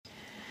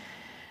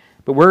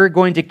But we're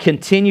going to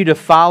continue to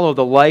follow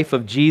the life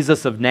of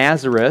Jesus of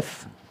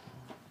Nazareth,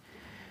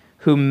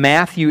 whom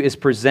Matthew is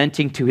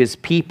presenting to his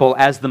people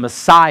as the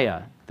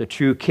Messiah, the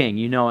true king.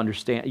 You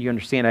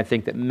understand, I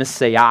think, that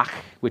Messiah,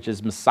 which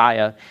is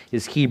Messiah,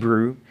 is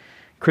Hebrew.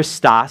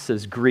 Christos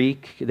is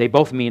Greek. They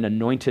both mean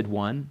anointed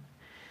one,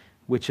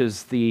 which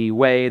is the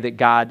way that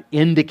God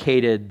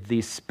indicated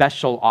the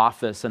special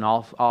office and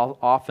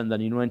often the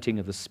anointing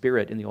of the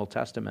Spirit in the Old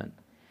Testament.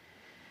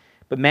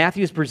 But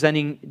Matthew is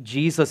presenting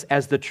Jesus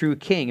as the true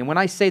king. And when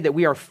I say that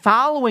we are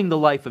following the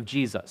life of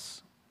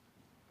Jesus,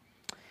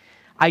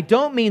 I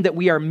don't mean that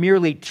we are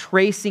merely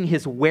tracing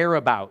his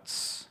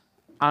whereabouts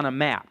on a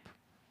map,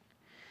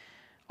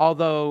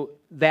 although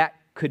that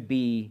could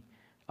be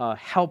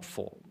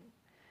helpful.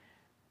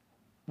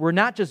 We're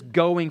not just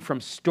going from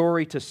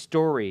story to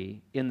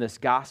story in this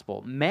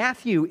gospel.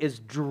 Matthew is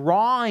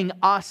drawing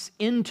us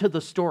into the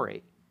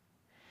story.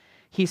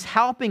 He's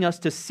helping us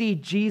to see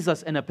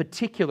Jesus in a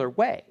particular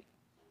way.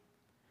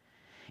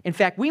 In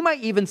fact, we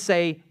might even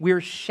say we're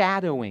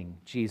shadowing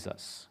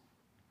Jesus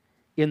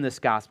in this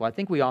gospel. I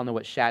think we all know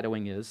what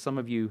shadowing is. Some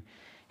of you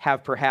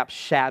have perhaps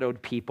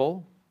shadowed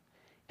people.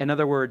 In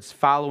other words,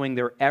 following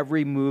their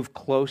every move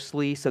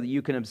closely so that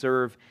you can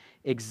observe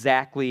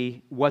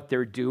exactly what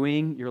they're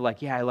doing. You're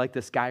like, yeah, I like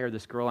this guy or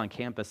this girl on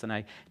campus.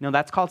 And no,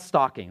 that's called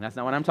stalking. That's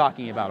not what I'm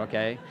talking about,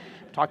 okay?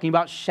 I'm talking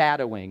about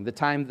shadowing. The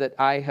time that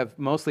I have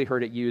mostly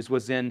heard it used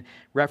was in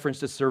reference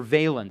to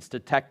surveillance.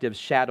 Detectives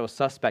shadow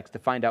suspects to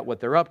find out what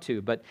they're up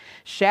to. But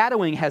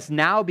shadowing has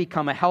now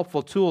become a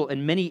helpful tool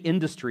in many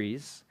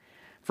industries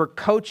for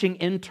coaching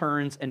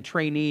interns and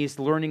trainees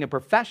learning a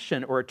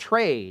profession or a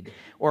trade,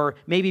 or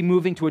maybe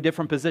moving to a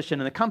different position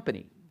in the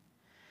company.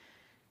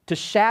 To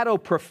shadow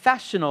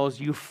professionals,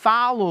 you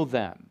follow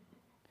them.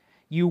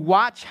 You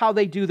watch how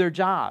they do their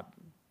job.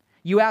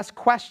 You ask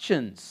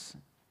questions,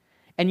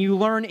 and you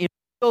learn in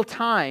real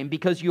time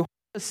because you hope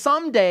to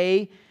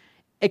someday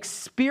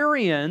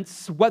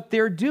experience what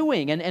they're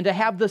doing and to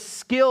have the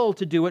skill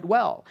to do it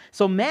well.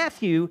 So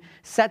Matthew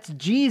sets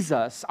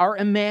Jesus, our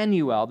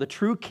Emmanuel, the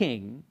true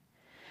king,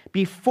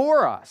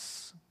 before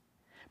us,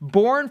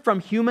 born from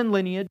human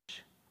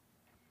lineage,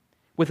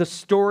 with a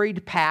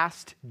storied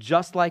past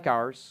just like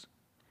ours,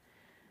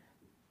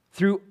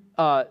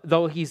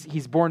 though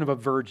he's born of a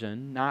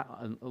virgin,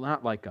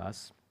 not like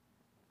us.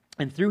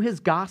 And through his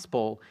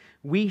gospel,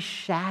 we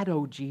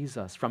shadow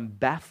Jesus from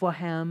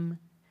Bethlehem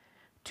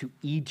to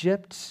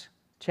Egypt,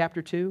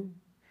 chapter 2,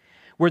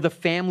 where the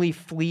family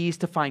flees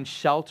to find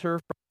shelter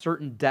from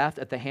certain death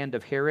at the hand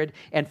of Herod.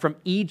 And from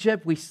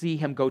Egypt, we see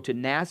him go to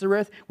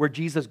Nazareth, where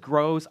Jesus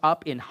grows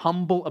up in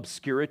humble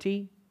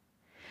obscurity.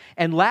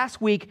 And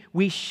last week,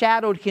 we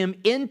shadowed him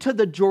into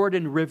the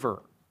Jordan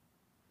River,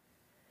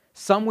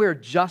 somewhere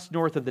just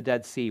north of the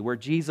Dead Sea, where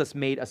Jesus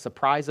made a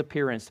surprise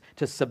appearance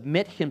to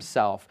submit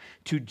himself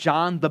to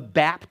John the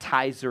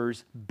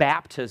Baptizer's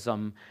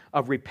baptism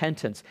of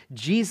repentance.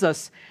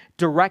 Jesus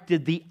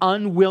directed the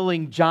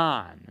unwilling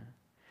John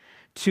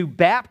to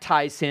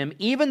baptize him,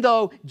 even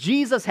though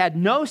Jesus had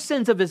no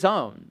sins of his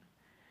own,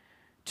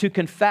 to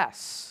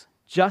confess,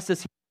 just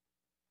as he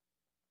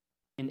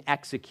in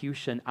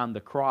execution on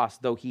the cross,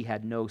 though he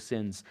had no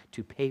sins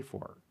to pay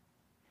for.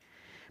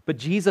 But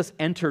Jesus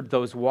entered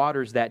those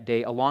waters that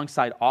day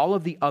alongside all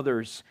of the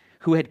others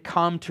who had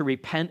come to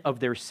repent of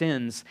their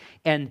sins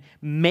and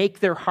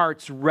make their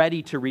hearts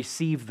ready to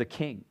receive the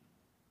King.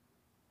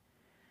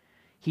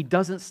 He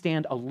doesn't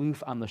stand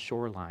aloof on the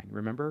shoreline,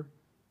 remember?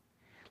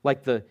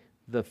 Like the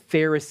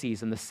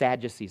Pharisees and the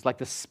Sadducees, like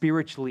the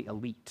spiritually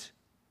elite.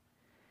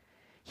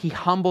 He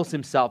humbles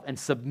himself and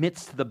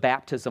submits to the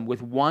baptism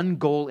with one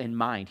goal in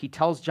mind. He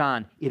tells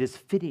John, it is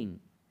fitting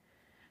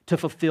to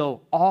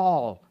fulfill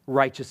all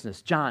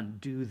righteousness. John,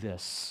 do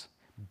this.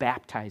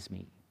 Baptize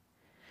me.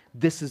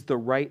 This is the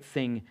right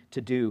thing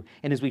to do.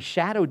 And as we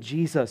shadow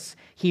Jesus,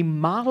 he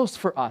models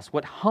for us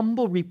what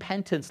humble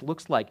repentance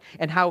looks like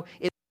and how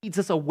it leads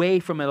us away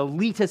from an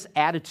elitist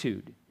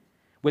attitude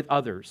with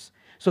others,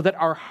 so that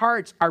our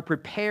hearts are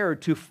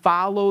prepared to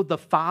follow the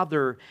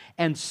Father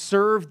and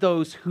serve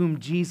those whom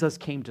Jesus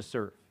came to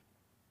serve.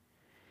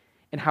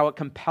 And how it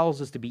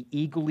compels us to be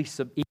eagerly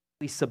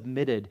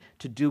submitted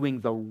to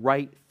doing the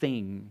right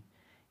thing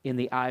in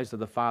the eyes of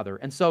the Father.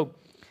 And so,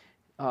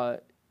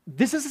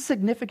 this is a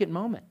significant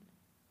moment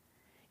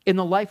in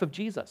the life of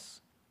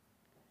Jesus.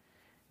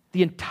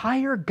 The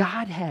entire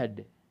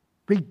Godhead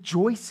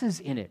rejoices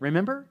in it,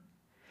 remember?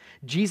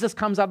 Jesus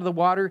comes out of the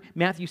water.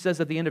 Matthew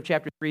says at the end of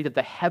chapter 3 that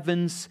the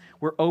heavens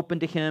were open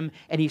to him,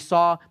 and he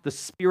saw the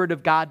Spirit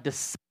of God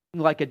descending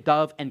like a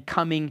dove and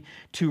coming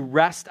to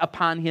rest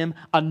upon him,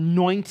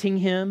 anointing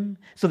him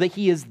so that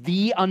he is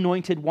the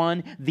anointed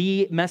one,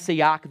 the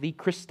Messiah, the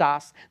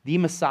Christos, the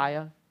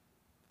Messiah.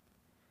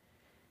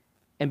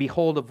 And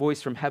behold, a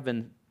voice from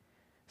heaven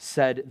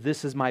said,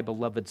 "This is my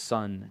beloved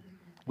Son,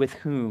 with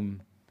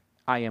whom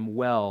I am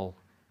well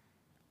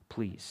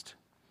pleased."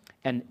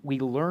 And we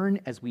learn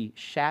as we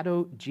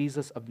shadow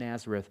Jesus of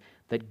Nazareth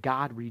that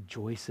God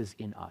rejoices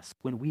in us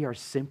when we are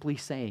simply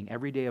saying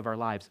every day of our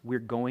lives, we're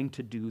going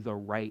to do the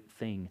right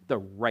thing, the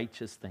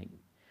righteous thing.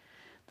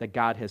 that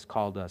God has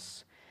called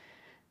us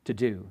to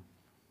do.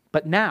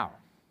 But now,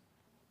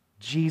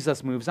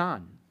 Jesus moves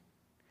on.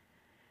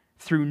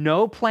 Through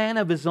no plan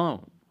of his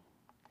own,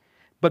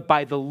 but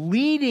by the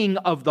leading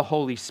of the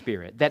Holy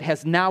Spirit that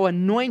has now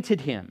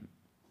anointed him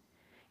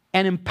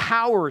and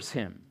empowers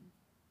him.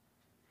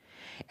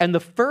 And the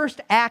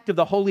first act of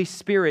the Holy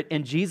Spirit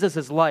in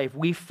Jesus' life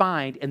we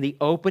find in the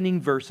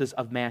opening verses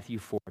of Matthew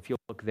 4. If you'll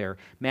look there,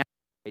 Matthew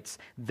writes,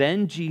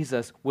 "Then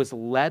Jesus was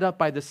led up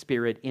by the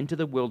Spirit into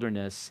the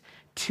wilderness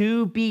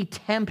to be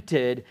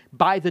tempted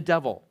by the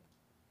devil.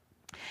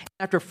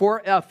 After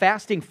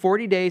fasting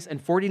 40 days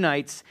and 40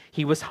 nights,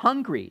 he was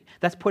hungry."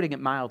 That's putting it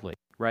mildly,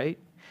 right?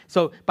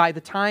 So by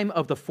the time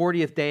of the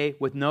 40th day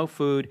with no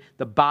food,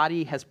 the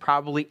body has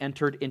probably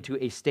entered into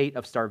a state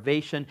of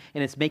starvation,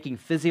 and it's making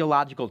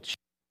physiological change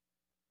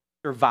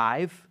to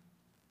survive.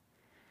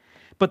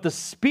 But the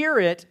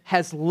Spirit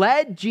has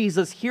led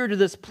Jesus here to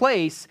this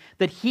place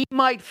that he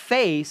might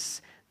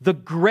face the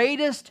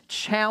greatest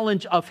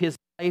challenge of his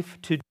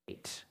life to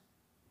date.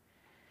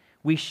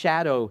 We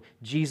shadow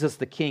Jesus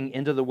the King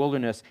into the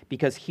wilderness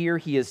because here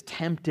he is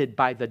tempted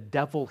by the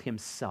devil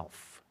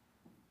himself.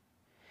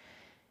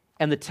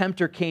 And the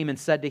tempter came and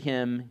said to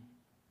him,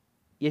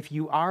 "If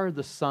you are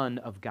the Son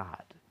of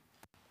God,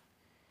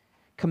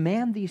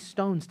 command these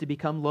stones to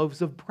become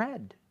loaves of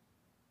bread."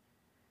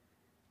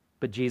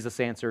 But Jesus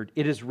answered,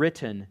 "It is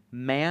written,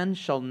 man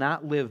shall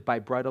not live by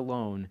bread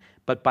alone,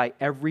 but by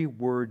every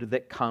word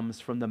that comes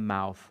from the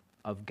mouth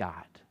of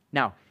God."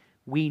 Now,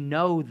 we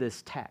know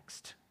this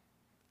text.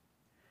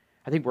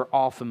 I think we're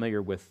all familiar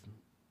with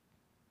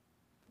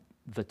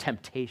the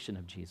temptation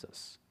of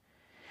Jesus.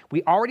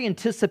 We already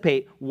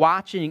anticipate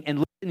watching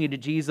and listening to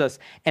Jesus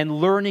and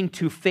learning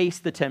to face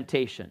the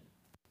temptation.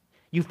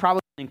 You've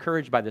probably been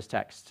encouraged by this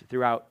text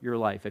throughout your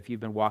life if you've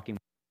been walking.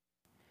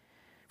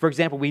 For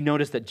example, we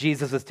notice that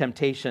Jesus'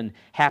 temptation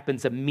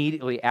happens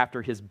immediately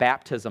after his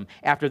baptism,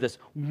 after this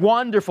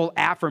wonderful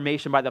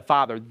affirmation by the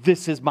Father,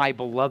 "This is my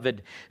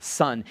beloved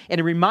Son." And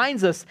it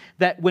reminds us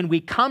that when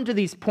we come to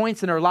these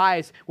points in our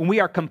lives, when we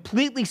are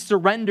completely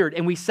surrendered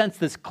and we sense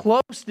this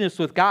closeness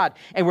with God,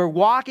 and we're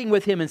walking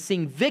with him and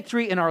seeing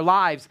victory in our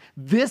lives,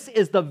 this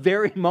is the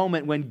very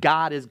moment when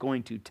God is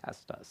going to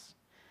test us.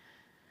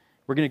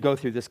 We're going to go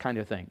through this kind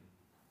of thing.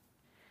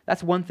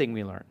 That's one thing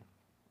we learn.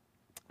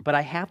 But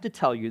I have to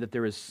tell you that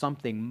there is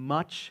something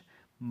much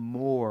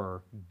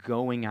more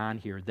going on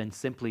here than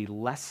simply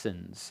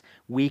lessons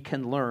we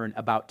can learn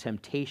about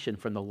temptation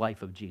from the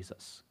life of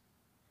Jesus.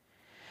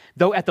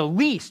 Though at the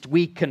least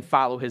we can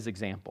follow his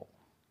example.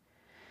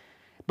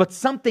 But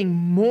something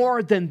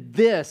more than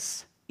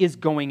this is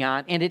going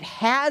on, and it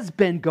has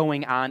been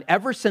going on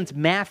ever since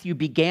Matthew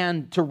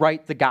began to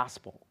write the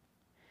gospel.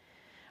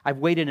 I've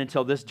waited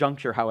until this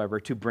juncture, however,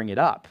 to bring it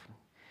up.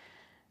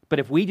 But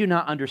if we do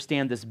not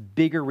understand this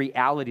bigger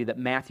reality that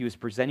Matthew is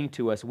presenting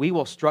to us, we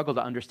will struggle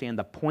to understand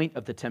the point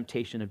of the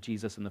temptation of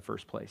Jesus in the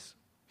first place.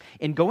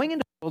 In going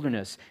into the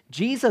wilderness,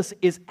 Jesus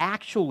is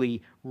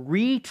actually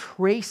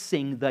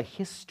retracing the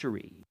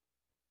history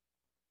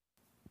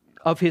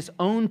of his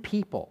own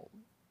people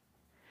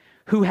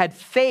who had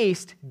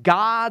faced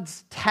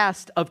God's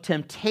test of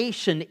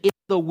temptation in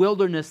the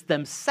wilderness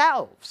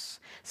themselves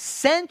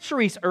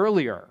centuries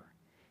earlier,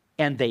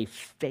 and they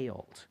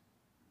failed.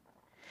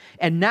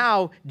 And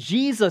now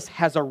Jesus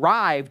has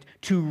arrived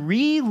to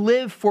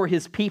relive for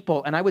his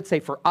people, and I would say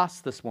for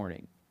us this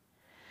morning,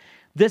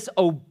 this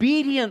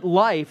obedient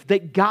life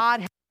that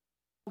God has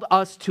called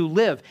us to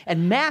live.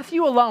 And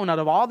Matthew alone, out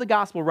of all the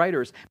gospel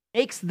writers,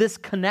 makes this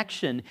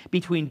connection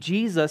between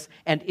Jesus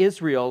and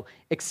Israel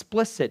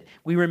explicit.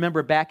 We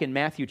remember back in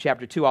Matthew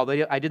chapter 2,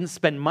 although I didn't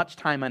spend much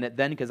time on it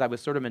then because I was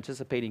sort of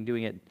anticipating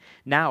doing it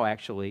now,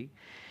 actually.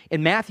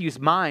 In Matthew's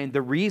mind,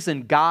 the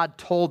reason God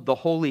told the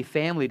Holy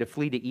Family to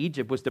flee to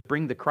Egypt was to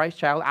bring the Christ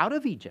child out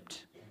of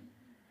Egypt.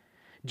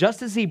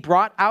 Just as he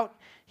brought out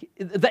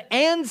the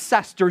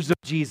ancestors of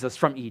Jesus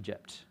from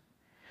Egypt.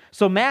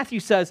 So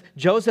Matthew says,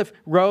 Joseph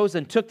rose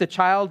and took the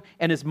child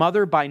and his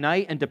mother by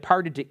night and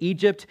departed to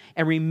Egypt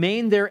and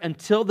remained there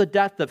until the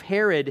death of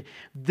Herod.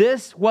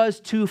 This was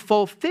to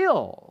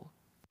fulfill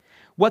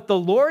what the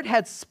Lord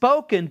had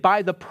spoken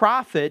by the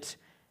prophet,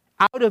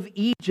 "Out of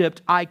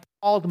Egypt I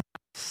called my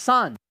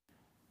son."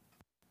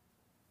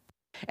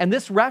 And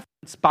this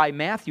reference by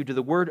Matthew to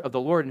the word of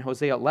the Lord in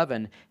Hosea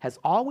 11 has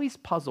always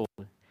puzzled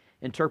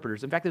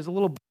interpreters. In fact, there's a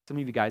little book, some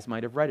of you guys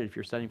might have read it if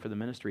you're studying for the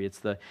ministry. It's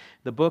the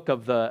book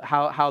of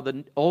how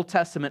the Old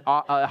Testament,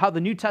 how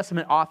the New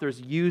Testament authors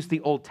use the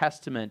Old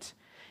Testament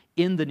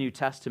in the New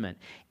Testament.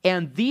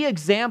 And the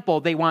example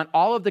they want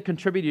all of the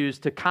contributors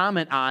to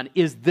comment on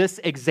is this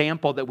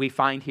example that we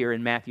find here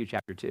in Matthew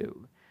chapter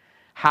 2.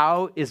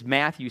 How is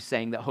Matthew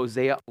saying that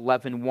Hosea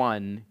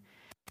 11:1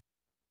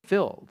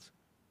 filled?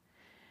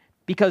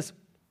 Because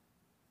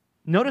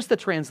notice the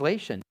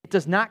translation. It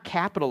does not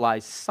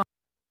capitalize son.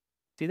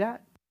 See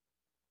that?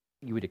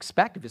 You would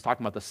expect if it's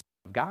talking about the Son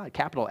of God,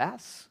 capital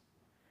S.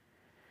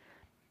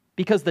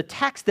 Because the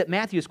text that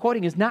Matthew is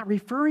quoting is not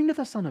referring to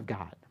the Son of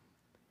God.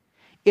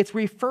 It's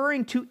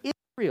referring to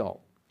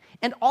Israel.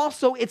 And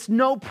also, it's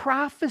no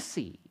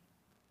prophecy.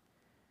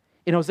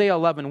 In Hosea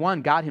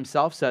 11:1, God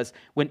himself says,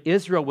 when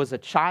Israel was a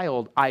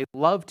child, I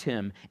loved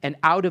him, and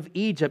out of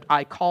Egypt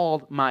I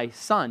called my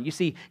son. You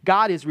see,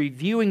 God is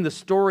reviewing the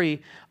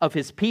story of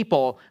his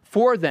people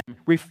for them,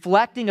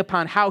 reflecting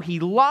upon how he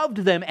loved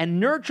them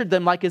and nurtured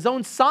them like his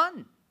own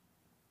son.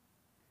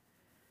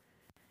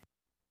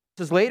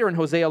 Later in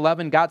Hosea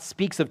 11, God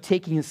speaks of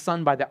taking his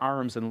son by the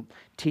arms and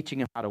teaching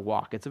him how to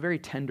walk. It's a very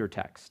tender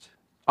text.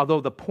 Although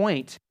the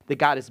point that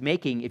God is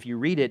making, if you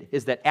read it,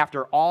 is that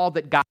after all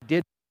that God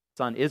did for his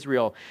son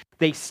Israel,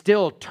 they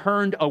still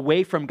turned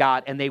away from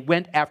God and they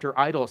went after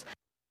idols.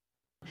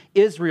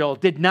 Israel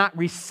did not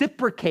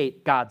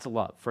reciprocate God's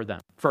love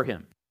for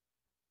him.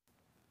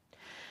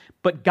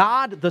 But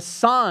God, the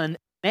Son,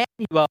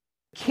 Emmanuel,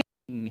 the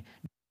King,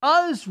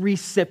 does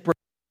reciprocate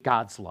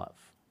God's love.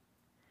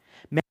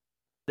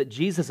 That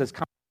Jesus has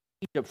come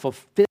to Egypt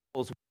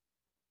fulfills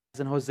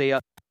in Hosea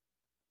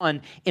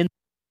 1 in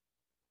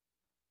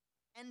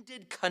the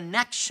ended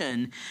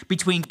connection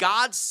between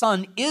God's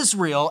son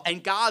Israel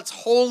and God's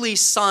holy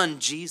son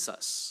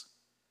Jesus.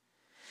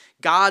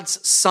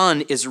 God's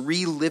son is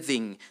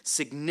reliving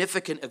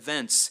significant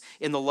events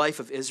in the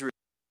life of Israel.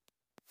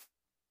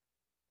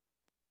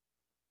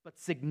 But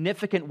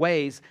significant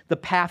ways, the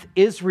path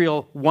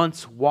Israel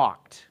once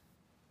walked.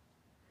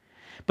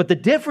 But the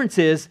difference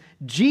is,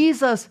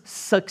 Jesus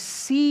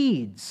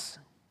succeeds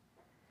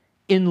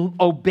in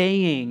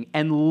obeying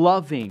and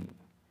loving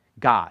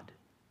God.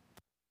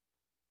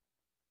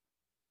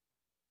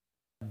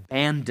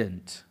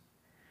 Abandoned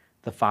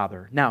the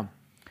Father. Now,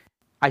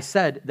 I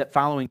said that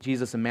following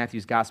Jesus in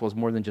Matthew's gospel is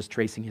more than just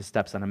tracing his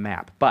steps on a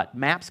map, but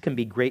maps can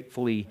be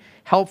gratefully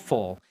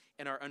helpful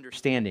in our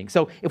understanding.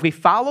 So if we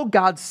follow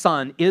God's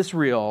son,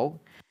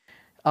 Israel,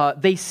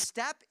 they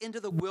step into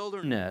the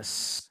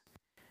wilderness.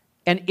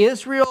 And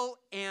Israel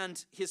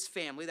and his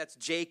family, that's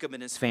Jacob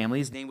and his family,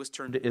 his name was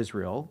turned to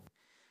Israel.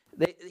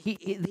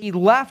 He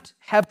left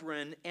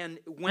Hebron and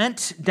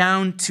went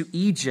down to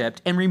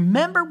Egypt. And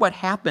remember what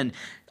happened.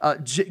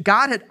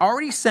 God had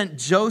already sent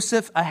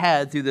Joseph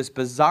ahead through this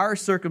bizarre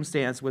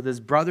circumstance with his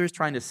brothers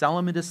trying to sell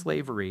him into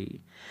slavery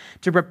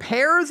to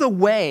prepare the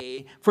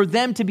way for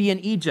them to be in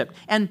Egypt.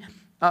 And,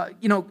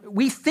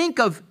 we think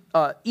of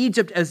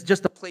Egypt as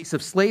just a place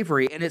of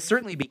slavery, and it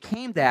certainly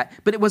became that,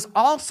 but it was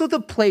also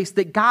the place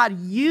that God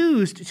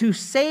used to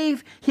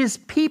save his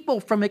people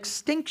from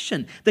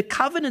extinction. The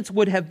covenants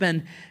would have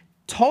been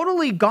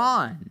totally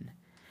gone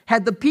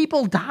had the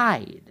people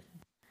died.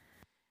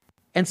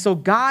 And so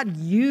God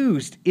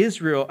used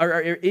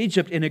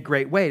Egypt in a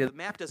great way. The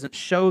map doesn't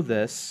show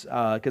this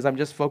because I'm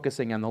just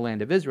focusing on the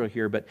land of Israel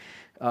here, but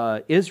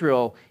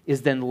Israel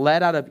is then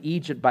led out of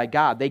Egypt by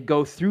God. They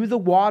go through the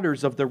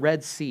waters of the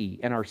Red Sea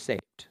and are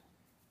saved.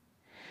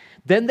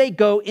 Then they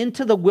go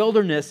into the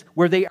wilderness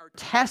where they are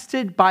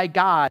tested by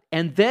God,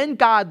 and then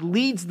God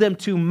leads them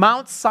to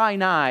Mount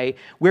Sinai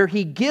where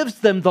he gives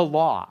them the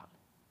law.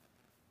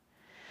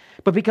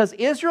 But because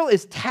Israel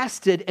is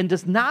tested and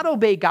does not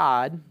obey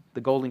God,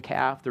 the golden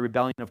calf, the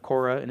rebellion of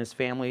Korah and his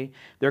family,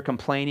 their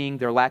complaining,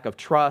 their lack of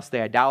trust,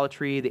 the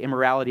idolatry, the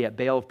immorality at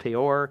Baal of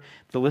Peor,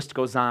 the list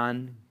goes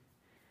on.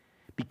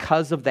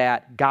 Because of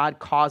that, God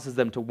causes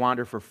them to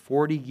wander for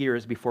 40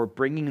 years before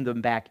bringing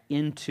them back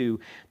into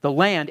the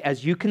land.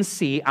 As you can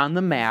see on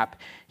the map,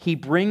 he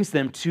brings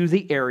them to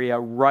the area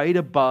right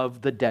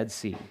above the Dead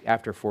Sea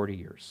after 40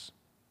 years.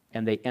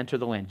 And they enter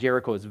the land.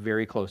 Jericho is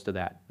very close to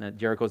that.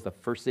 Jericho is the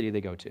first city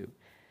they go to.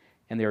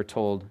 And they are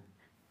told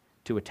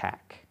to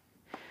attack.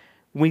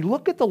 When we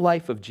look at the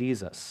life of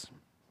Jesus,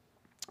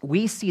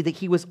 we see that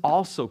he was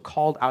also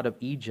called out of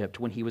Egypt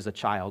when he was a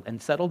child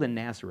and settled in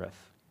Nazareth.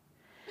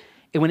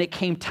 And when it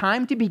came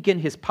time to begin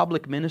his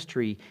public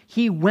ministry,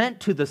 he went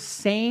to the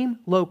same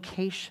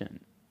location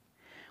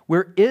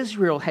where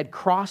Israel had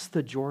crossed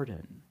the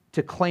Jordan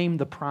to claim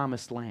the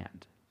promised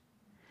land.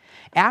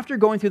 After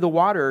going through the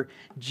water,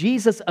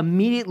 Jesus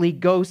immediately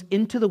goes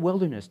into the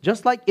wilderness,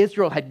 just like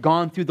Israel had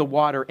gone through the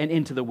water and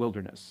into the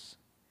wilderness.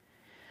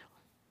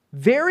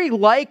 Very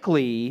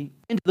likely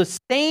into the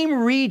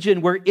same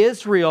region where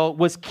Israel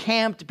was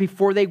camped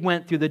before they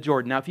went through the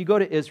Jordan. Now, if you go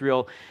to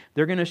Israel,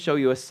 they're going to show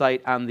you a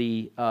site on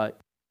the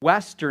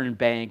western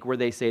bank where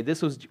they say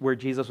this was where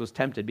Jesus was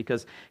tempted,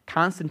 because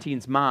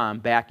Constantine's mom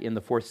back in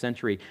the 4th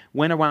century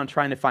went around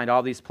trying to find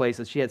all these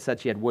places. She had said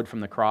she had wood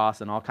from the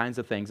cross and all kinds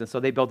of things. And so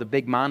they built a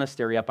big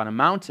monastery up on a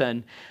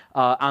mountain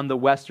on the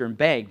western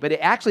bank. But it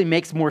actually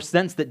makes more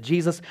sense that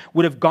Jesus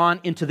would have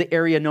gone into the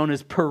area known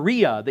as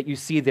Perea that you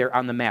see there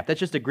on the map. That's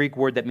just a Greek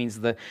word that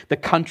means the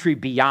country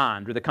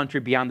beyond, or the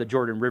country beyond the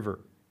Jordan River.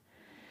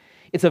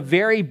 It's a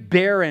very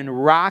barren,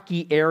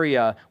 rocky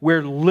area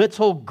where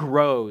little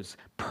grows,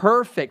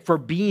 perfect for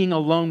being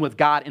alone with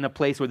God in a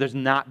place where there's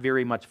not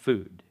very much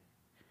food.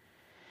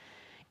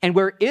 And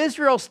where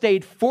Israel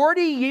stayed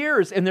 40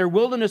 years in their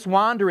wilderness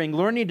wandering,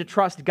 learning to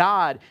trust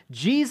God,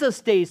 Jesus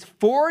stays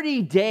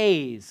 40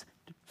 days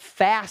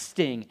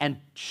fasting and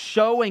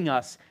showing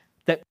us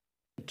that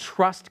we can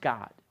trust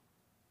God.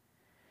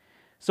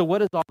 So what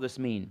does all this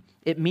mean?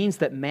 It means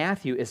that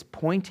Matthew is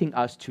pointing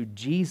us to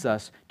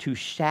Jesus to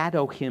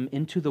shadow him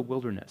into the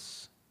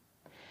wilderness.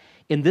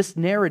 in this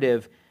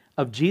narrative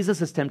of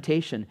Jesus'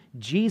 temptation,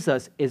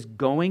 Jesus is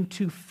going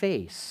to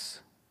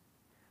face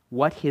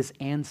what his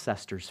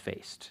ancestors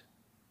faced.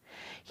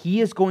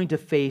 He is going to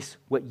face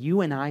what you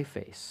and I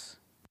face.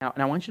 Now,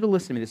 and I want you to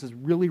listen to me. This is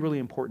really, really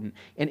important.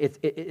 And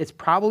it's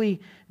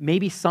probably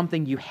maybe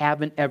something you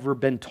haven't ever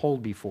been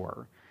told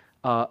before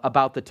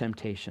about the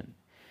temptation.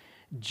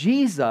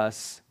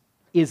 Jesus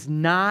is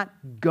not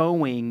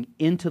going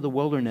into the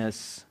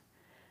wilderness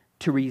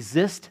to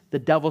resist the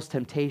devil's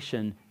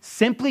temptation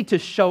simply to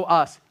show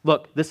us,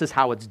 look, this is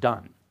how it's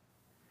done.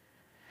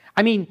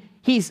 I mean,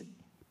 he's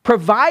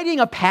providing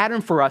a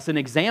pattern for us, an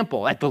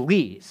example at the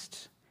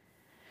least.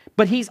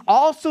 But he's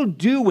also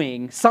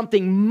doing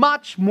something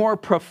much more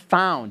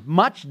profound,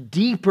 much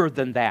deeper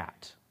than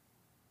that.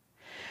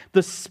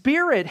 The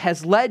Spirit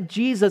has led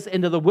Jesus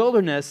into the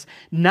wilderness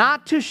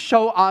not to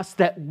show us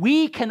that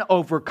we can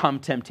overcome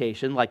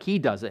temptation like he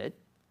does it,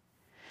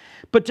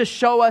 but to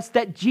show us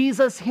that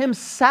Jesus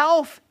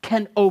himself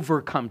can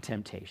overcome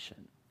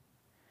temptation.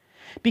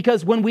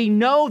 Because when we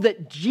know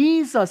that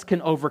Jesus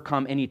can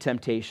overcome any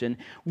temptation,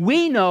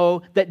 we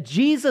know that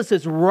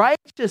Jesus'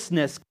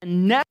 righteousness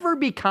can never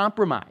be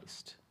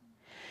compromised.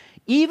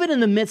 Even in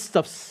the midst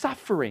of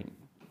suffering,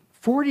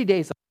 40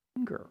 days of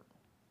hunger,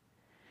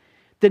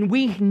 then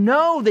we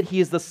know that he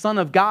is the Son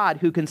of God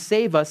who can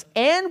save us,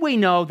 and we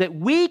know that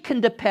we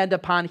can depend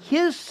upon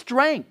his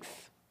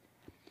strength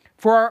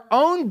for our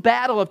own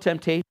battle of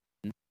temptation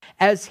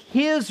as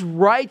his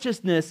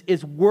righteousness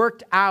is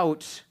worked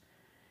out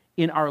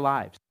in our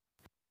lives.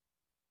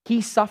 He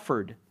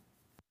suffered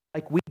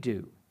like we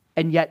do,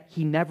 and yet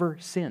he never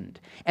sinned.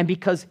 And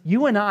because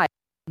you and I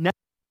never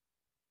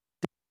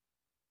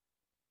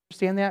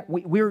understand that,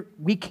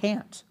 we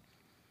can't.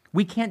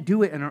 We can't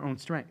do it in our own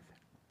strength.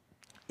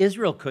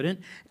 Israel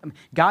couldn't.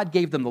 God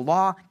gave them the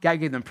law.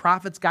 God gave them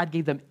prophets. God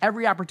gave them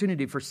every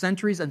opportunity for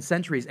centuries and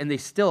centuries, and they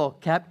still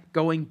kept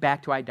going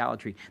back to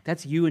idolatry.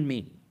 That's you and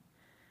me.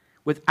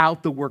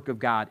 Without the work of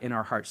God in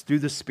our hearts through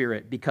the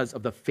Spirit because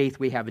of the faith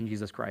we have in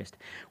Jesus Christ.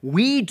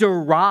 We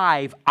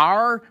derive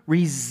our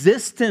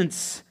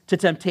resistance to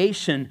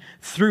temptation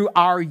through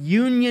our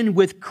union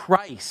with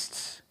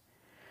Christ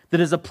that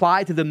is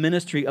applied to the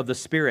ministry of the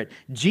Spirit.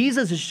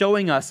 Jesus is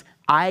showing us,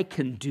 I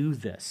can do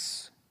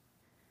this.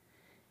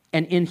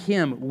 And in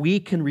him,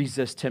 we can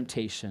resist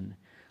temptation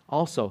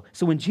also.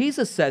 So when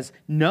Jesus says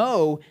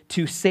no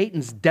to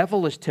Satan's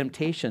devilish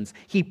temptations,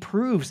 he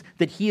proves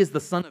that he is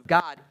the Son of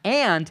God,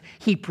 and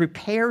he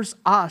prepares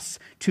us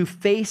to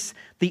face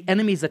the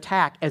enemy's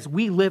attack as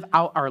we live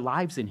out our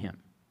lives in him.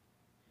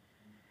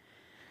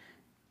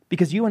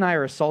 Because you and I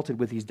are assaulted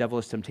with these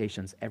devilish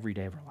temptations every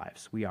day of our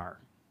lives. We are.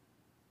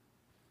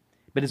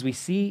 But as we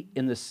see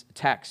in this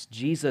text,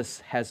 Jesus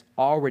has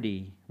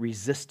already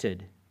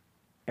resisted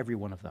every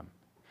one of them.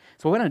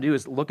 So what we're going to do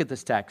is look at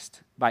this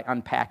text by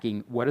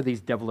unpacking what are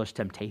these devilish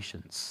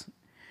temptations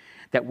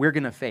that we're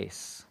going to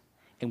face,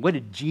 and what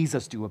did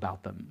Jesus do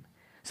about them,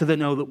 so that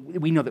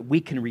we know that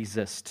we can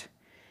resist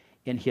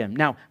in him.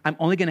 Now, I'm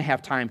only going to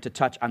have time to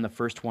touch on the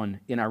first one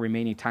in our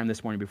remaining time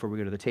this morning before we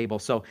go to the table.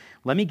 So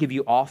let me give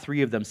you all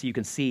three of them so you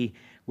can see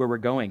where we're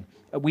going.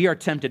 We are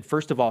tempted,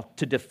 first of all,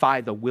 to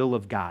defy the will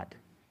of God.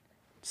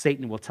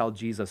 Satan will tell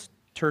Jesus,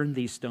 turn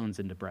these stones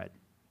into bread.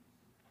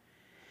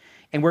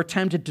 And we're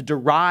tempted to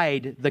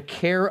deride the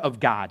care of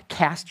God.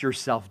 Cast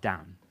yourself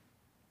down.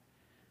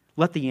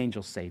 Let the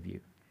angels save you.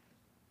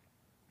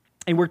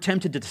 And we're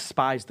tempted to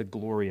despise the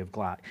glory of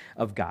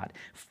God.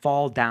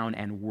 Fall down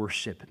and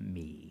worship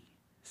me,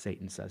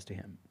 Satan says to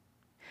him.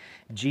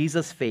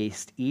 Jesus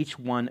faced each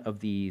one of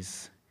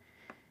these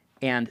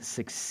and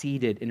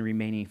succeeded in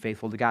remaining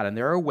faithful to God. And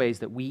there are ways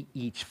that we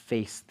each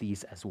face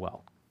these as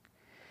well.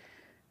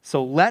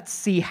 So let's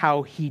see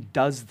how he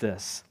does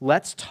this.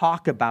 Let's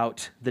talk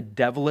about the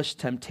devilish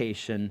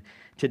temptation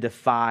to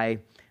defy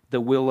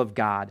the will of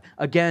God.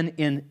 Again,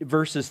 in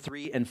verses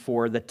 3 and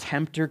 4, the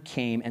tempter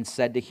came and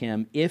said to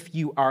him, if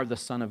you are the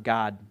Son of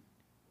God,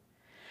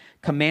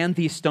 command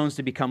these stones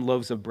to become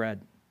loaves of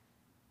bread.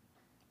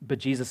 But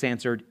Jesus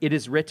answered, it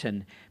is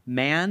written,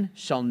 man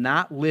shall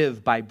not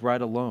live by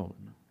bread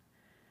alone,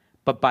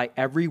 but by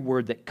every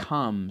word that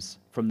comes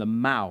from the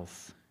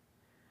mouth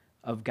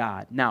of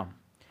God. Now,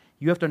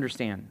 you have to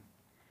understand,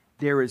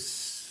 there is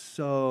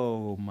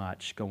so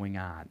much going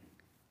on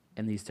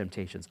in these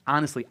temptations.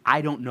 Honestly, I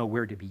don't know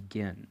where to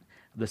begin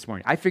this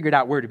morning. I figured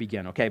out where to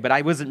begin, okay, but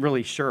I wasn't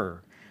really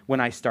sure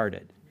when I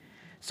started.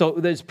 So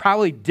there's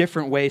probably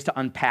different ways to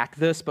unpack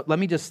this, but let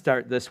me just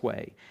start this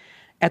way.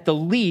 At the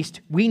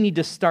least, we need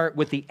to start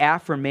with the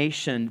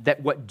affirmation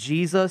that what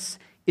Jesus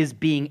is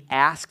being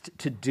asked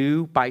to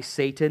do by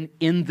Satan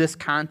in this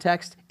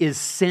context is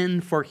sin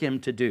for him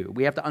to do.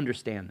 We have to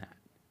understand that.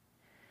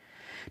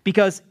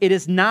 Because it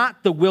is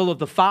not the will of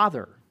the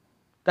Father.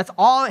 That's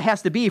all it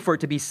has to be for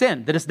it to be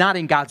sin, that it's not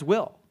in God's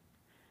will.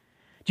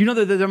 Do you know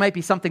that there might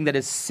be something that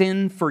is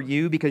sin for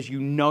you because you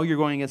know you're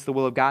going against the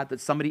will of God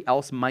that somebody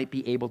else might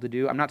be able to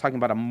do? I'm not talking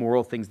about a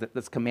moral thing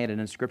that's commanded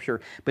in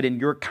Scripture, but in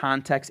your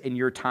context, in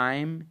your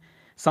time,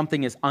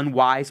 something is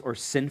unwise or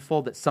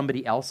sinful that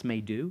somebody else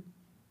may do.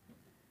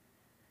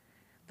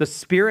 The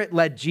Spirit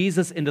led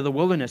Jesus into the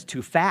wilderness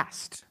to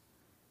fast.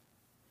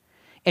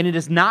 And it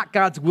is not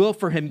God's will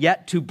for him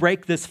yet to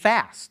break this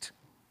fast.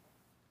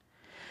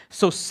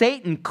 So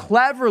Satan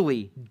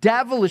cleverly,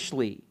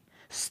 devilishly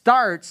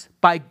starts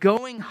by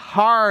going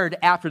hard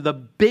after the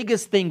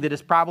biggest thing that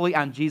is probably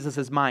on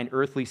Jesus' mind,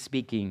 earthly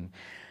speaking.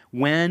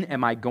 When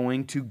am I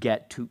going to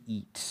get to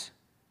eat?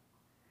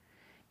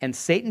 And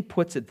Satan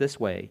puts it this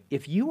way: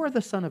 if you are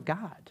the Son of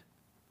God,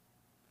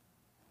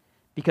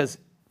 because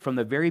from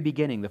the very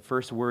beginning, the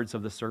first words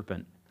of the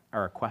serpent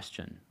are a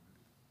question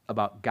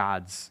about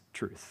God's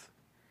truth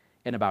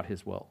and about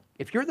his will.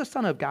 If you're the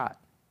Son of God,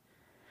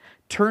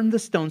 turn the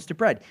stones to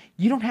bread.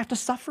 You don't have to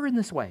suffer in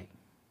this way.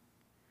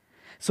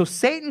 So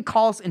Satan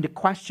calls into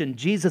question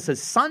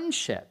Jesus'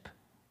 sonship,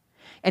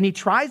 and he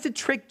tries to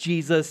trick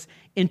Jesus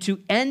into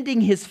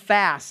ending his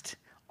fast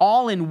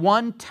all in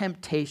one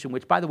temptation,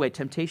 which, by the way,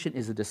 temptation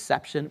is a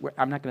deception.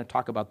 I'm not going to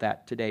talk about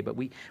that today, but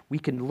we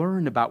can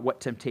learn about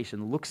what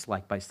temptation looks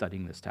like by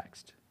studying this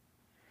text.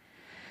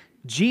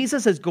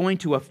 Jesus is going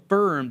to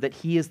affirm that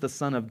he is the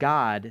Son of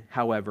God,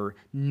 however,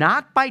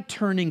 not by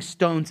turning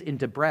stones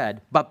into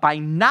bread, but by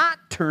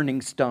not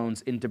turning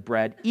stones into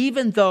bread,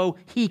 even though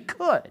he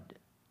could.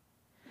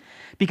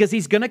 Because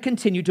he's going to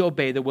continue to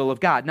obey the will of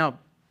God. Now,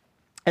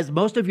 as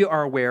most of you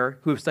are aware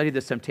who have studied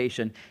this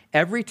temptation,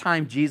 every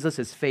time Jesus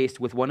is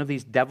faced with one of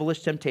these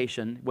devilish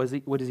temptations,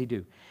 what does he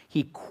do?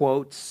 He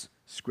quotes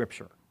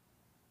Scripture.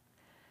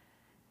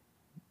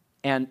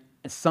 And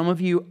some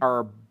of you are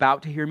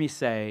about to hear me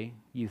say,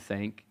 you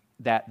think,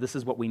 that this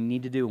is what we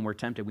need to do when we're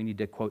tempted. We need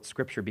to quote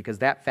Scripture, because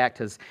that fact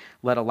has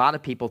led a lot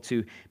of people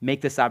to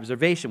make this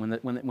observation.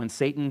 When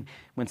Satan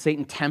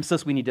tempts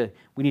us, we need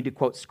to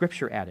quote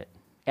Scripture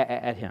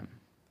at him.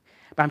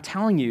 But I'm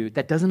telling you,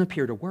 that doesn't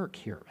appear to work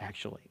here,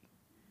 actually.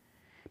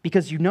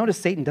 Because you notice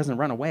Satan doesn't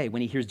run away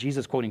when he hears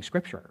Jesus quoting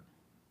Scripture.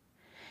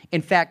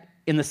 In fact,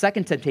 in the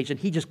second temptation,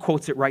 he just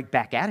quotes it right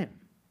back at him.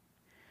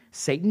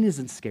 Satan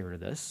isn't scared of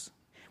this.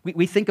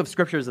 We think of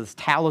Scripture as this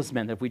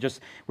talisman, that if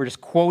we're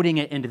just quoting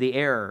it into the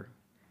air,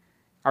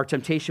 our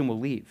temptation will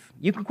leave.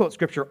 You can quote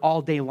Scripture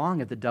all day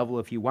long at the devil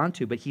if you want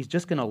to, but he's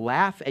just going to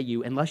laugh at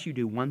you unless you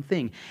do one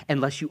thing,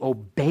 unless you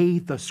obey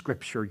the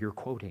Scripture you're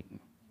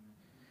quoting.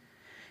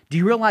 Do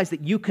you realize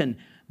that you can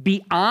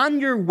be on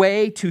your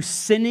way to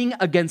sinning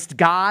against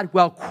God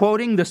while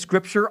quoting the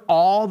Scripture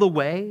all the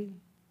way?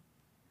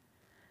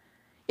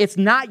 It's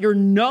not your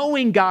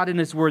knowing God and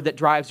His Word that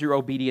drives your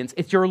obedience.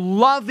 It's your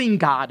loving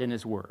God and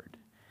His Word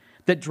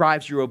that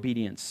drives your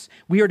obedience.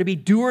 We are to be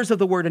doers of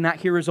the Word and not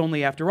hearers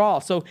only, after all.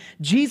 So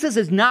Jesus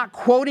is not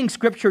quoting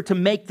Scripture to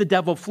make the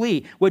devil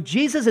flee. What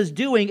Jesus is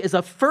doing is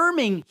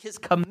affirming His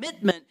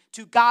commitment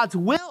to God's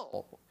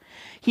will.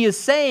 He is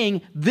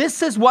saying,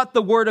 this is what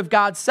the Word of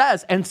God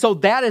says, and so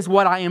that is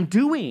what I am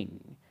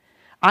doing.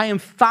 I am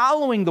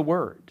following the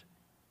Word.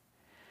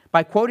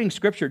 By quoting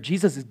Scripture,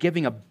 Jesus is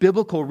giving a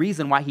biblical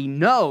reason why he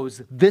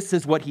knows this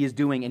is what he is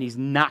doing, and he's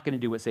not going to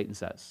do what Satan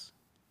says.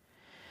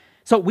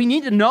 So we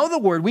need to know the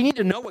Word. We need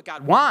to know what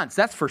God wants,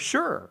 that's for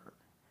sure.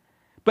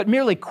 But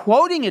merely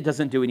quoting it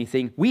doesn't do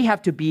anything. We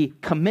have to be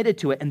committed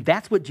to it, and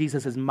that's what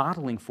Jesus is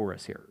modeling for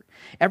us here.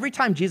 Every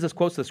time Jesus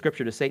quotes the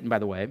Scripture to Satan, by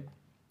the way,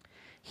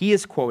 he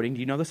is quoting, do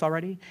you know this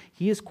already?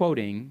 He is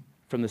quoting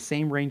from the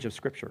same range of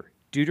Scripture,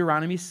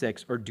 Deuteronomy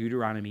 6 or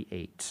Deuteronomy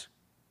 8.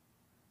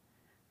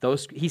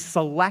 He's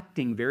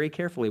selecting very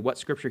carefully what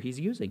Scripture he's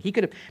using. He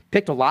could have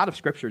picked a lot of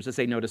Scriptures to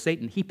say no to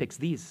Satan. He picks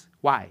these.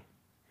 Why?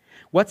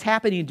 What's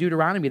happening in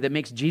Deuteronomy that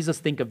makes Jesus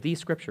think of these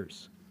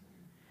Scriptures?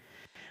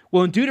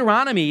 Well, in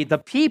Deuteronomy, the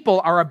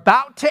people are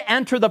about to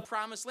enter the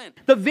promised land.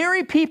 The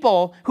very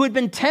people who had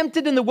been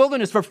tempted in the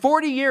wilderness for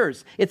 40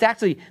 years. It's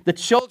actually the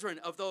children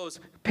of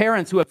those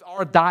parents who have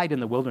all died in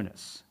the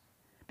wilderness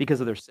because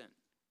of their sin.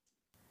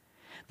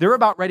 They're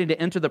about ready to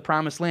enter the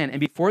promised land. And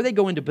before they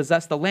go in to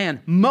possess the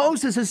land,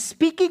 Moses is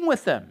speaking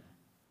with them.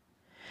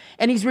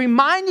 And he's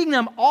reminding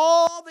them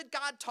all that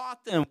God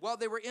taught them while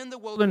they were in the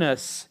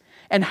wilderness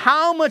and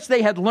how much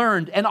they had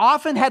learned, and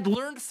often had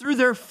learned through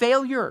their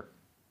failure.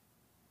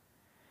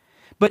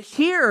 But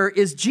here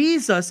is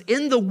Jesus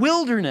in the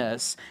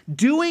wilderness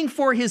doing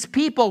for his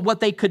people what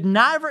they could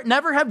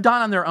never have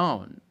done on their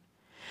own.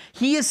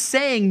 He is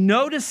saying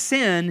no to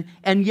sin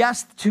and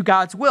yes to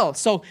God's will.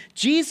 So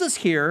Jesus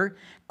here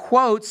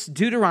quotes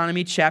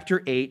Deuteronomy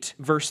chapter 8,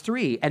 verse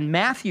 3. And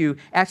Matthew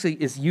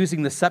actually is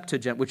using the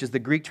Septuagint, which is the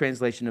Greek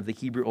translation of the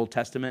Hebrew Old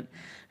Testament,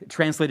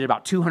 translated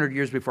about 200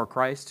 years before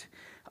Christ.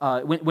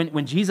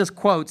 When Jesus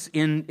quotes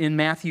in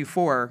Matthew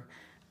 4,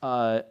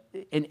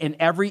 in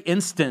every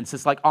instance,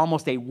 it's like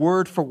almost a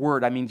word for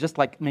word. I mean, just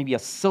like maybe a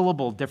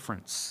syllable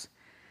difference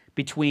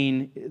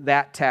between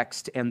that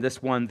text and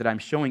this one that I'm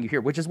showing you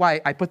here, which is why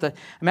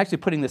I'm actually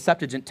putting the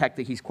Septuagint text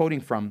that he's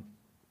quoting from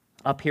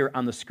up here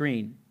on the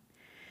screen.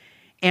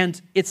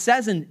 And it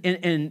says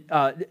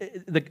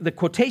the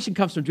quotation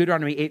comes from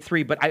Deuteronomy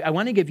 8:3, but I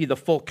want to give you the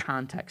full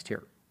context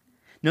here.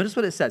 Notice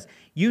what it says.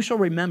 You shall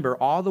remember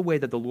all the way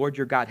that the Lord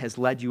your God has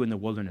led you in the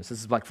wilderness.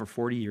 This is like for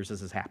 40 years this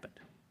has happened.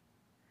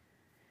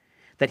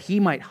 That he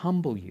might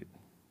humble you,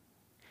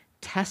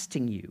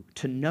 testing you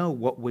to know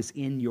what was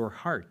in your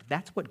heart.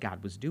 That's what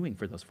God was doing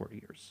for those 40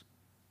 years.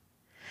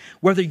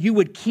 Whether you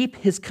would keep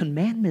his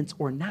commandments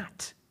or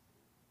not.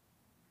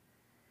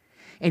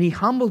 And he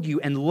humbled you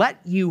and let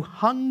you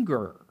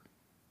hunger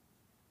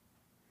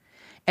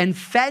and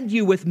fed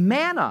you with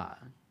manna,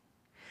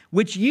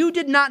 which you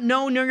did not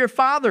know nor your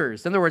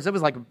fathers. In other words, it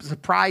was like a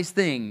surprise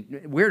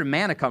thing. Where did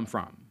manna come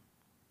from?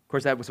 Of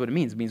course, that was what it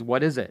means. It means,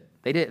 what is it?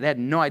 They had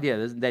no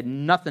idea. They had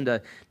nothing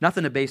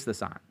to base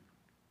this on.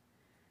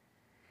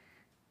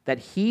 That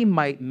he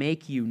might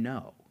make you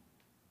know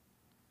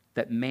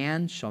that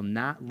man shall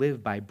not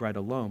live by bread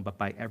alone, but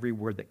by every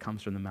word that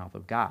comes from the mouth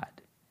of God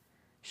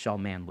shall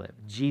man live.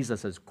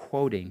 Jesus is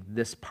quoting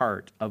this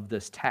part of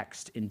this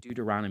text in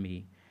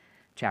Deuteronomy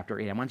chapter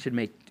 8. I want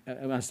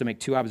us to make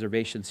two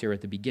observations here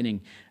at the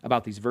beginning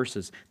about these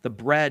verses. The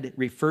bread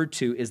referred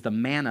to is the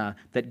manna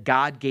that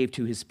God gave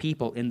to his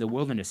people in the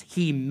wilderness.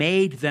 He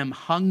made them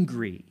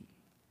hungry.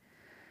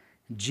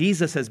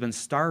 Jesus has been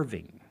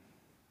starving.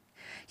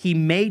 He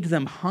made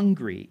them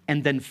hungry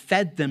and then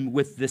fed them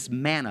with this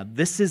manna.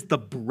 This is the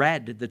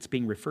bread that's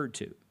being referred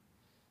to.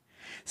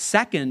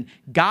 Second,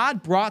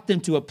 God brought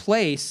them to a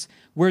place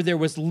where there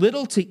was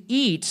little to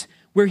eat,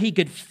 where he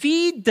could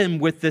feed them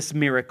with this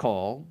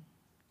miracle.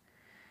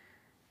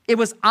 It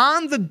was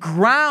on the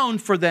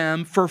ground for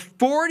them for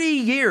 40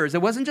 years.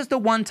 It wasn't just a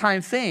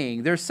one-time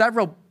thing. There's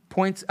several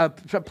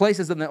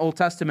places in the Old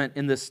Testament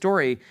in this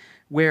story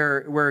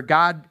where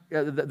God,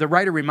 the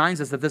writer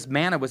reminds us that this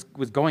manna was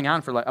going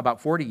on for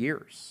about 40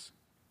 years.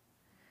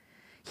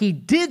 He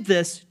did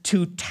this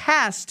to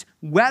test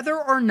whether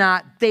or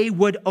not they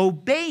would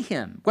obey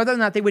him, whether or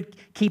not they would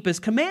keep his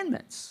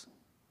commandments.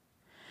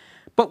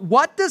 But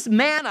what does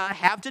manna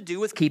have to do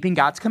with keeping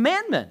God's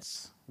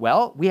commandments?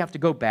 Well, we have to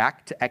go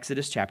back to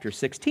Exodus chapter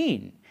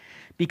 16,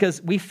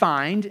 because we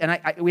find, and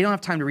we don't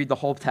have time to read the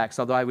whole text,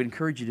 although I would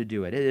encourage you to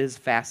do it. It is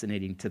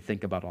fascinating to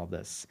think about all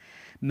this.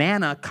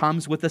 Manna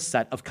comes with a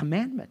set of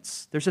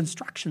commandments. There's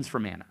instructions for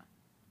manna.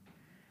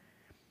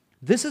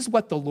 This is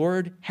what the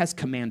Lord has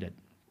commanded.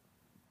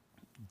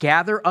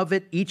 Gather of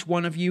it, each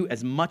one of you,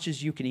 as much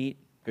as you can eat,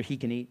 or he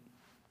can eat.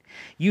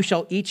 You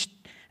shall each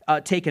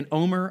take an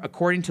omer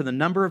according to the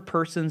number of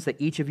persons that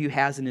each of you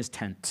has in his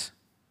tent.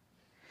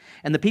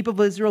 And the people of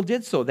Israel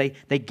did so. They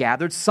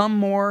gathered some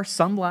more,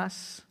 some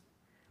less.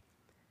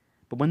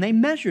 But when they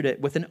measured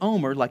it with an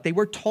omer, like they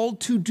were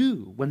told to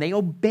do, when they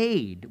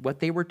obeyed what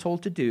they were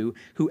told to do,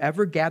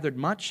 whoever gathered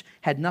much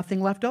had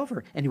nothing left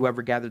over, and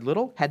whoever gathered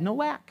little had no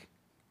lack.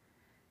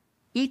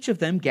 Each of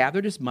them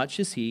gathered as much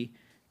as he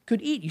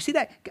could eat. You see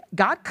that?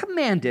 God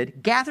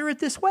commanded, gather it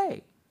this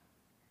way.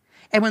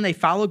 And when they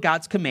followed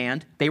God's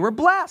command, they were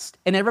blessed,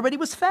 and everybody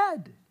was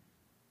fed.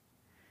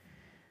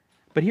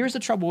 But here's the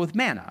trouble with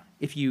manna.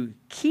 If you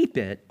keep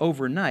it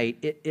overnight,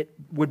 it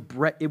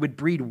would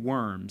breed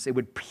worms. It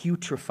would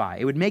putrefy.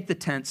 It would make the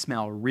tent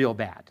smell real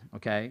bad,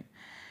 okay?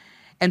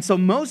 And so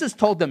Moses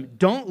told them,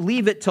 don't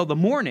leave it till the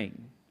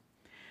morning.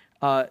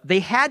 They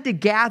had to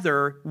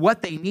gather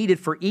what they needed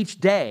for each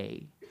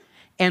day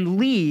and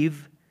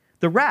leave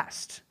the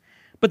rest.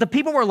 But the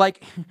people were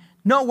like,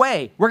 no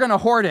way, we're going to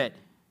hoard it,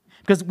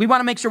 because we want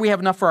to make sure we have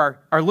enough for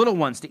our little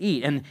ones to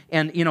eat.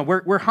 And you know,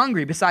 we're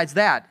hungry besides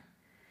that.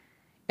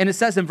 And it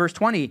says in verse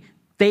 20,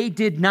 they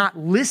did not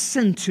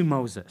listen to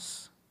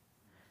Moses.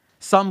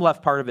 Some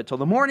left part of it till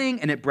the morning,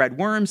 and it bred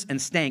worms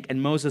and stank,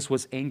 and Moses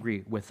was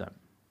angry with them.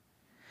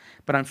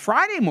 But on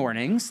Friday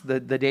mornings, the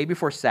day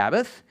before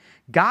Sabbath,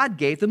 God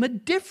gave them a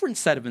different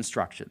set of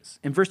instructions.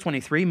 In verse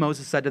 23,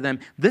 Moses said to them,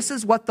 this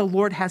is what the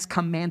Lord has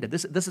commanded.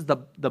 This is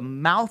the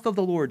mouth of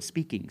the Lord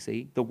speaking,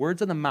 see? The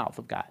words of the mouth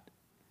of God.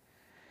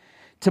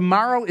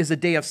 Tomorrow is a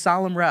day of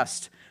solemn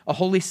rest, a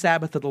holy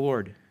Sabbath of the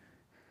Lord.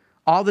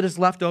 All that is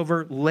left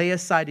over, lay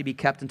aside to be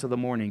kept until the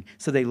morning.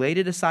 So they laid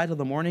it aside till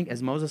the morning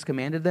as Moses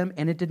commanded them,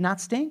 and it did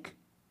not stink.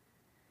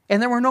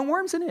 And there were no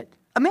worms in it.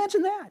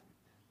 Imagine that.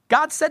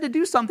 God said to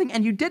do something,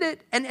 and you did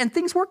it, and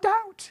things worked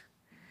out.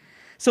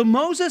 So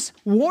Moses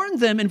warned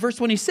them in verse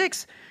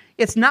 26,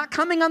 it's not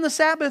coming on the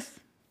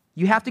Sabbath.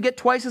 You have to get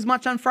twice as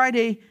much on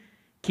Friday.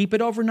 Keep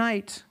it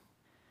overnight.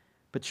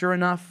 But sure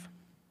enough,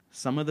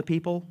 some of the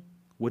people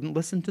wouldn't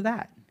listen to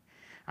that.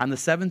 On the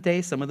seventh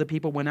day, some of the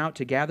people went out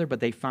to gather,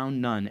 but they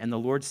found none. And the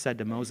Lord said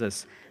to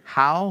Moses,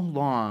 how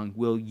long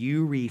will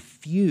you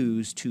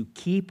refuse to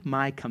keep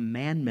my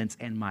commandments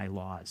and my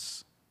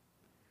laws?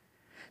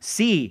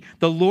 See,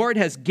 the Lord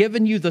has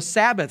given you the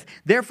Sabbath.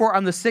 Therefore,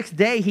 on the sixth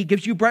day, he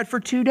gives you bread for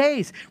 2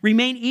 days.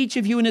 Remain each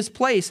of you in his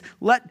place.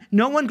 Let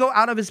no one go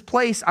out of his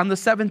place on the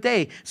seventh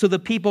day. So the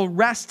people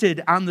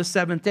rested on the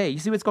seventh day. You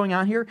see what's going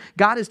on here?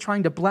 God is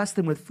trying to bless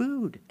them with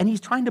food, and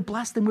he's trying to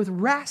bless them with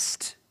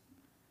rest.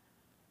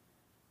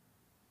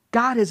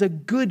 God is a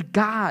good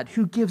God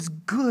who gives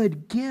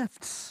good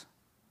gifts.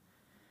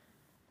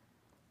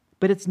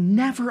 But it's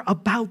never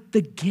about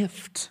the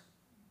gift.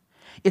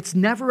 It's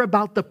never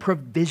about the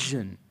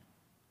provision.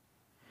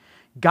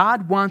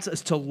 God wants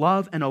us to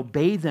love and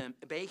obey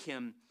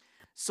him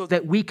so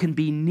that we can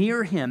be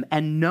near him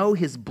and know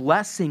his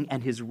blessing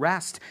and his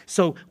rest.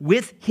 So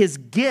with his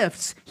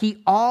gifts,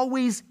 he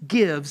always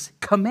gives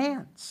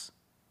commands.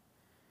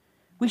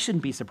 We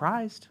shouldn't be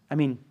surprised. I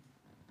mean,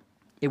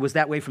 it was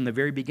that way from the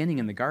very beginning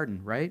in the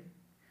garden, right?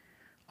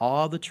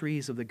 All the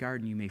trees of the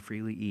garden you may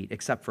freely eat,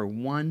 except for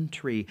one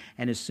tree.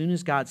 And as soon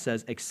as God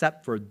says,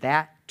 except for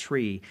that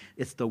tree,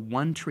 it's the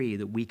one tree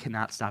that we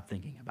cannot stop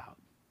thinking about.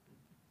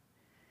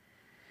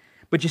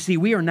 But you see,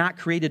 we are not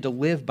created to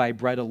live by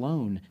bread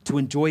alone, to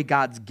enjoy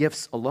God's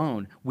gifts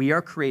alone. We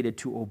are created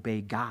to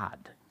obey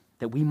God,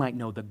 that we might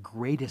know the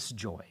greatest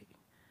joy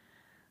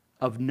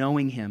of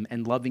knowing him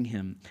and loving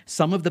him.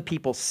 Some of the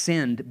people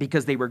sinned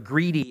because they were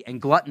greedy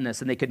and gluttonous,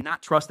 and they could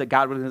not trust that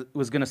God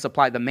was going to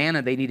supply the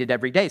manna they needed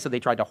every day, so they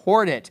tried to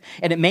hoard it,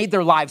 and it made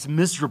their lives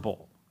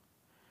miserable.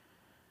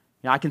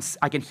 You know,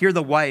 I can hear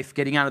the wife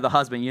getting out of the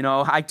husband,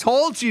 I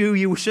told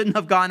you shouldn't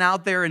have gone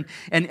out there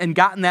and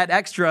gotten that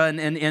extra,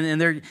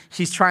 and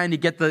she's trying to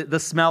get the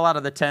smell out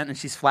of the tent, and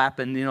she's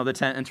flapping, the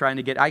tent and trying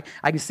to get, I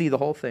can see the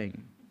whole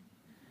thing.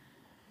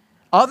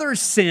 Others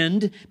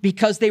sinned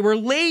because they were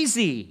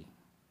lazy,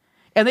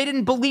 and they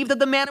didn't believe that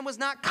the manna was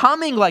not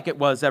coming like it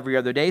was every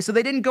other day, so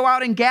they didn't go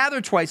out and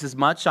gather twice as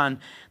much on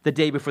the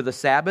day before the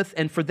Sabbath.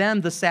 And for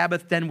them, the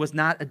Sabbath then was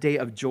not a day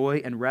of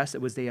joy and rest.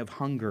 It was a day of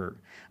hunger,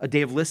 a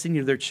day of listening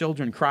to their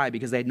children cry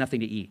because they had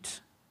nothing to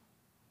eat.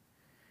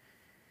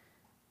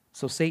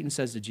 So Satan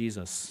says to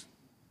Jesus,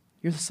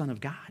 "You're the Son of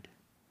God."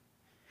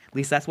 At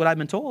least that's what I've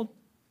been told.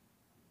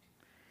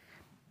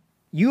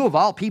 You of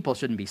all people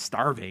shouldn't be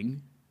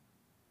starving.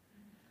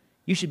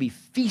 You should be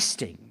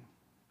feasting.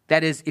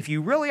 That is, if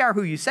you really are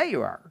who you say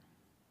you are,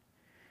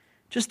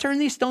 just turn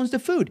these stones to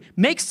food.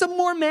 Make some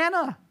more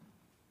manna.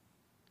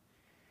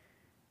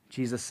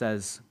 Jesus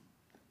says,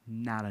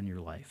 not on your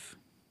life.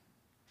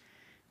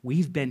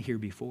 We've been here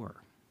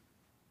before.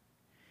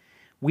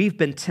 We've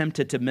been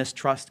tempted to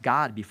mistrust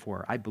God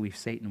before. I believe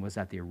Satan was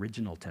at the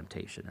original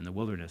temptation in the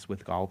wilderness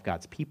with all of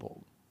God's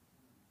people.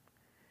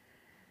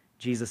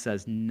 Jesus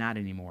says, not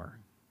anymore.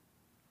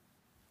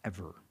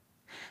 Ever.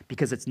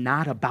 Because it's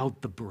not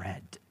about the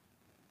bread.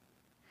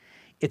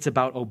 It's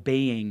about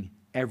obeying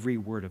every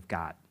word of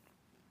God.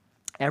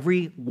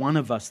 Every one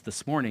of us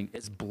this morning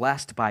is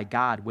blessed by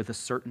God with a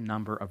certain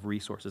number of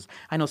resources.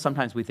 I know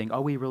sometimes we think,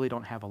 we really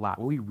don't have a lot.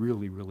 Well, we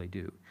really, really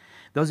do.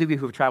 Those of you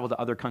who have traveled to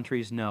other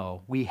countries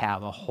know we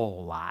have a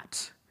whole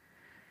lot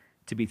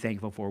to be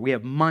thankful for. We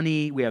have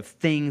money, we have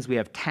things, we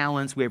have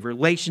talents, we have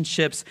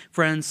relationships,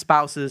 friends,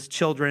 spouses,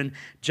 children,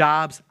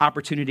 jobs,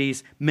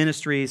 opportunities,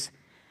 ministries.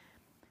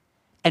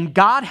 And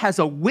God has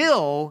a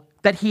will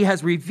that he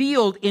has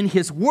revealed in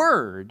his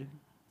word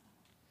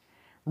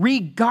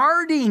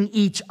regarding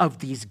each of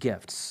these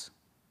gifts.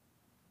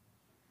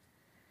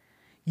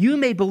 You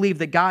may believe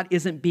that God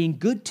isn't being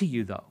good to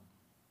you, though,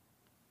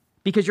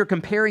 because you're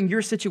comparing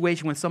your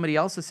situation with somebody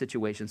else's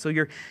situation. So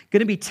you're going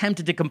to be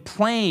tempted to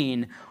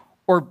complain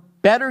or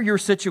better your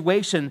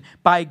situation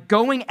by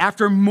going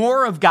after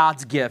more of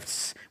God's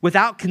gifts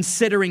without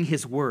considering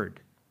his word.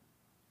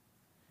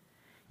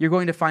 You're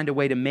going to find a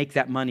way to make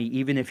that money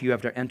even if you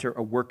have to enter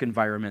a work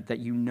environment that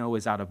you know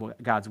is out of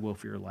God's will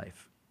for your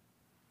life.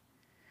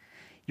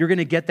 You're going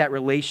to get that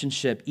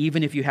relationship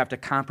even if you have to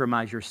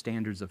compromise your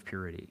standards of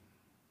purity.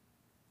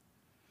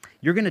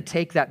 You're going to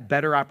take that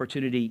better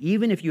opportunity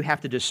even if you have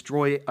to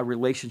destroy a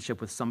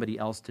relationship with somebody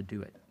else to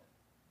do it.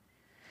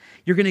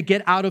 You're going to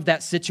get out of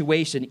that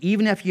situation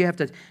even if you have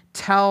to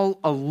tell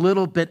a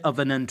little bit of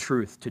an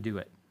untruth to do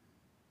it.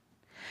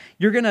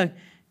 You're going to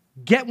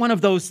get one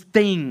of those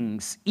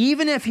things,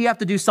 even if you have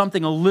to do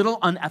something a little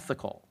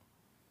unethical.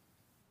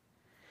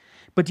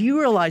 But do you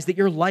realize that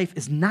your life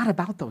is not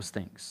about those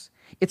things?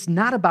 It's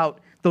not about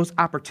those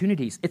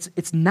opportunities.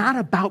 It's not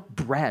about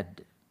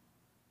bread.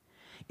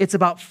 It's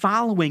about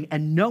following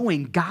and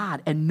knowing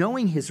God and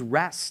knowing his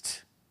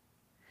rest.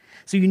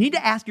 So you need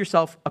to ask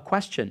yourself a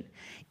question.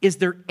 Is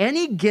there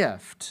any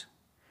gift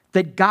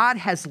that God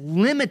has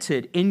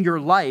limited in your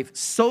life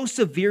so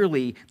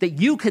severely that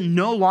you can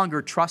no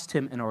longer trust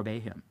him and obey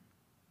him?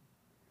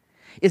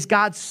 Is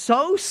God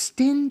so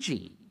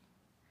stingy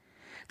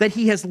that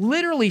he has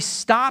literally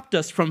stopped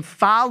us from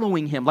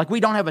following him, like we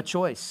don't have a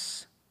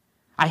choice?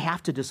 I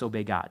have to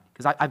disobey God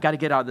because I've got to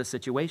get out of this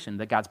situation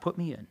that God's put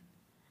me in.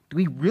 Do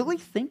we really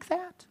think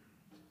that?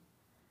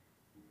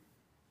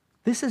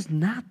 This is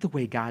not the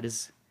way God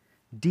is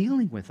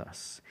dealing with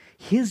us.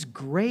 His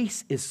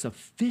grace is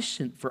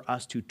sufficient for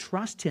us to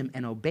trust him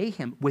and obey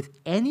him with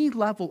any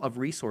level of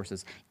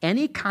resources,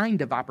 any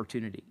kind of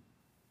opportunity.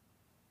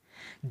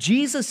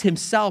 Jesus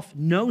himself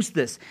knows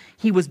this.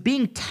 He was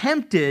being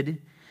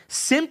tempted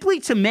simply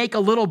to make a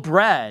little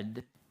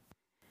bread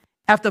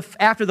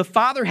after the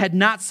Father had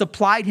not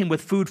supplied him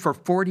with food for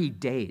 40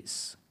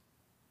 days.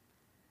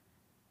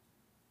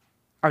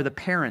 Are the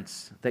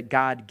parents that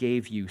God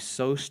gave you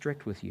so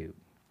strict with you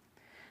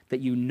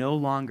that you no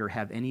longer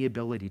have any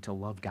ability to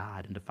love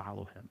God and to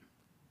follow him?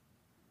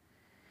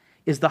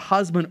 Is the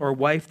husband or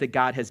wife that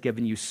God has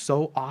given you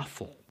so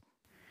awful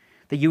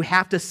that you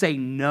have to say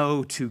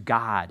no to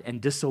God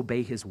and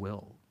disobey his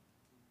will?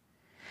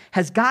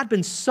 Has God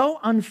been so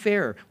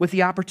unfair with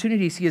the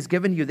opportunities he has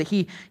given you that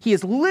he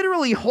is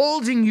literally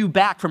holding you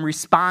back from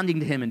responding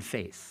to him in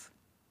faith?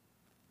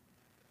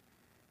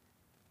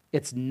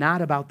 It's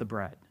not about the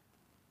bread.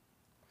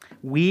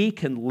 We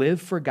can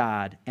live for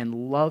God and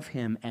love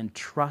him and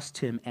trust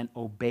him and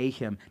obey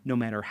him no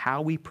matter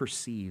how we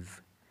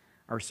perceive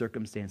our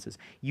circumstances.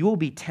 You will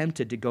be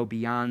tempted to go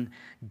beyond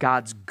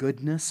God's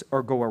goodness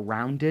or go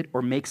around it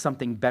or make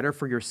something better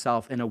for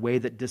yourself in a way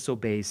that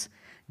disobeys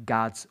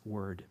God's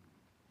word.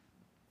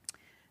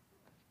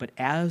 But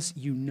as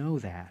you know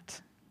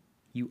that,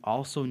 you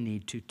also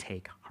need to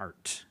take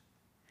heart,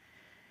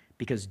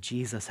 because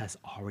Jesus has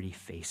already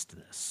faced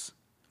this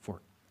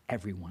for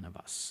every one of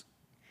us.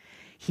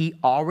 He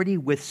already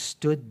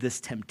withstood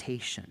this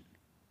temptation.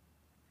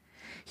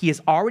 He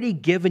has already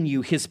given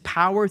you his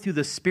power through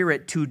the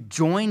Spirit to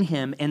join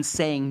him in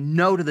saying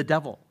no to the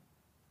devil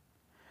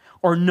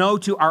or no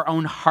to our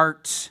own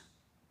heart.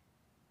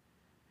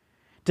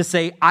 To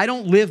say, I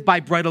don't live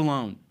by bread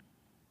alone.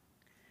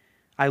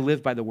 I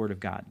live by the word of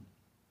God.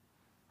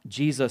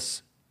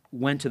 Jesus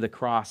went to the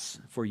cross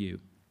for you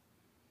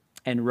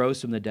and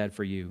rose from the dead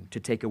for you to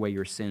take away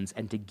your sins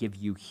and to give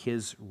you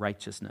his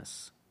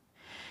righteousness.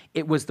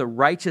 It was the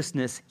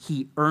righteousness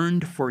he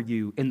earned for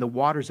you in the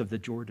waters of the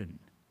Jordan,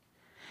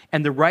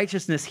 and the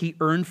righteousness he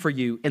earned for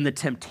you in the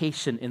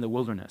temptation in the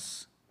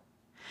wilderness.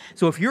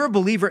 So if you're a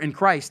believer in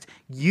Christ,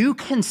 you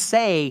can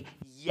say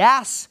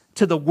yes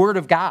to the word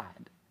of God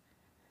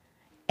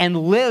and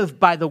live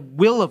by the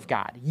will of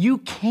God. You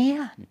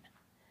can,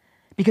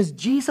 because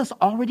Jesus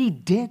already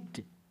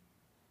did.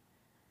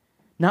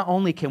 Not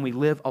only can we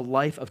live a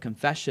life of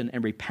confession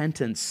and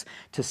repentance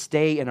to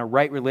stay in a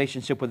right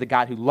relationship with a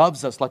God who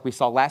loves us, like we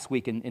saw last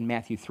week in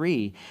Matthew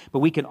 3, but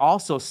we can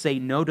also say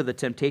no to the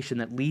temptation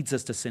that leads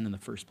us to sin in the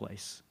first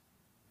place.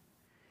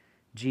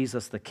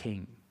 Jesus the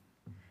King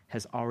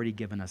has already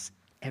given us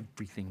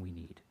everything we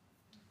need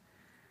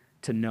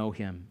to know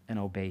him and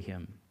obey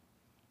him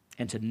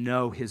and to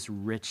know his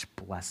rich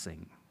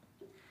blessing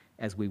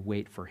as we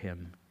wait for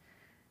him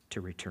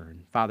to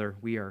return. Father,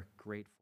 we are grateful.